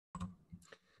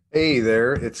Hey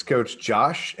there, it's Coach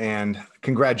Josh, and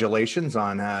congratulations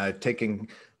on taking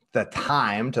the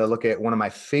time to look at one of my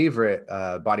favorite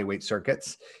body weight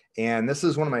circuits. And this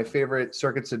is one of my favorite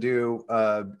circuits to do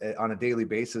on a daily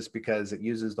basis because it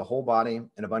uses the whole body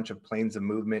and a bunch of planes of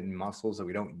movement and muscles that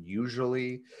we don't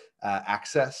usually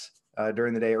access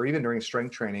during the day or even during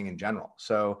strength training in general.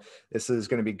 So this is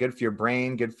going to be good for your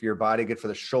brain, good for your body, good for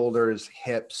the shoulders,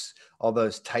 hips, all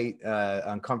those tight,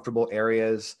 uncomfortable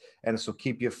areas, and this will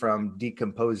keep you from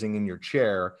decomposing in your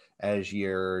chair as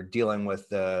you're dealing with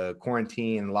the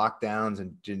quarantine and lockdowns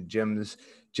and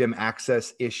gym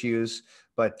access issues.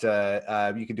 But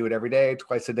you can do it every day,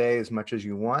 twice a day, as much as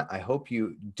you want. I hope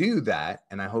you do that,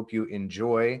 and I hope you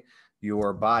enjoy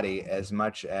your body as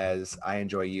much as I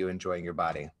enjoy you enjoying your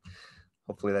body.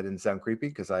 Hopefully that didn't sound creepy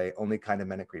because I only kind of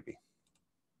meant it creepy.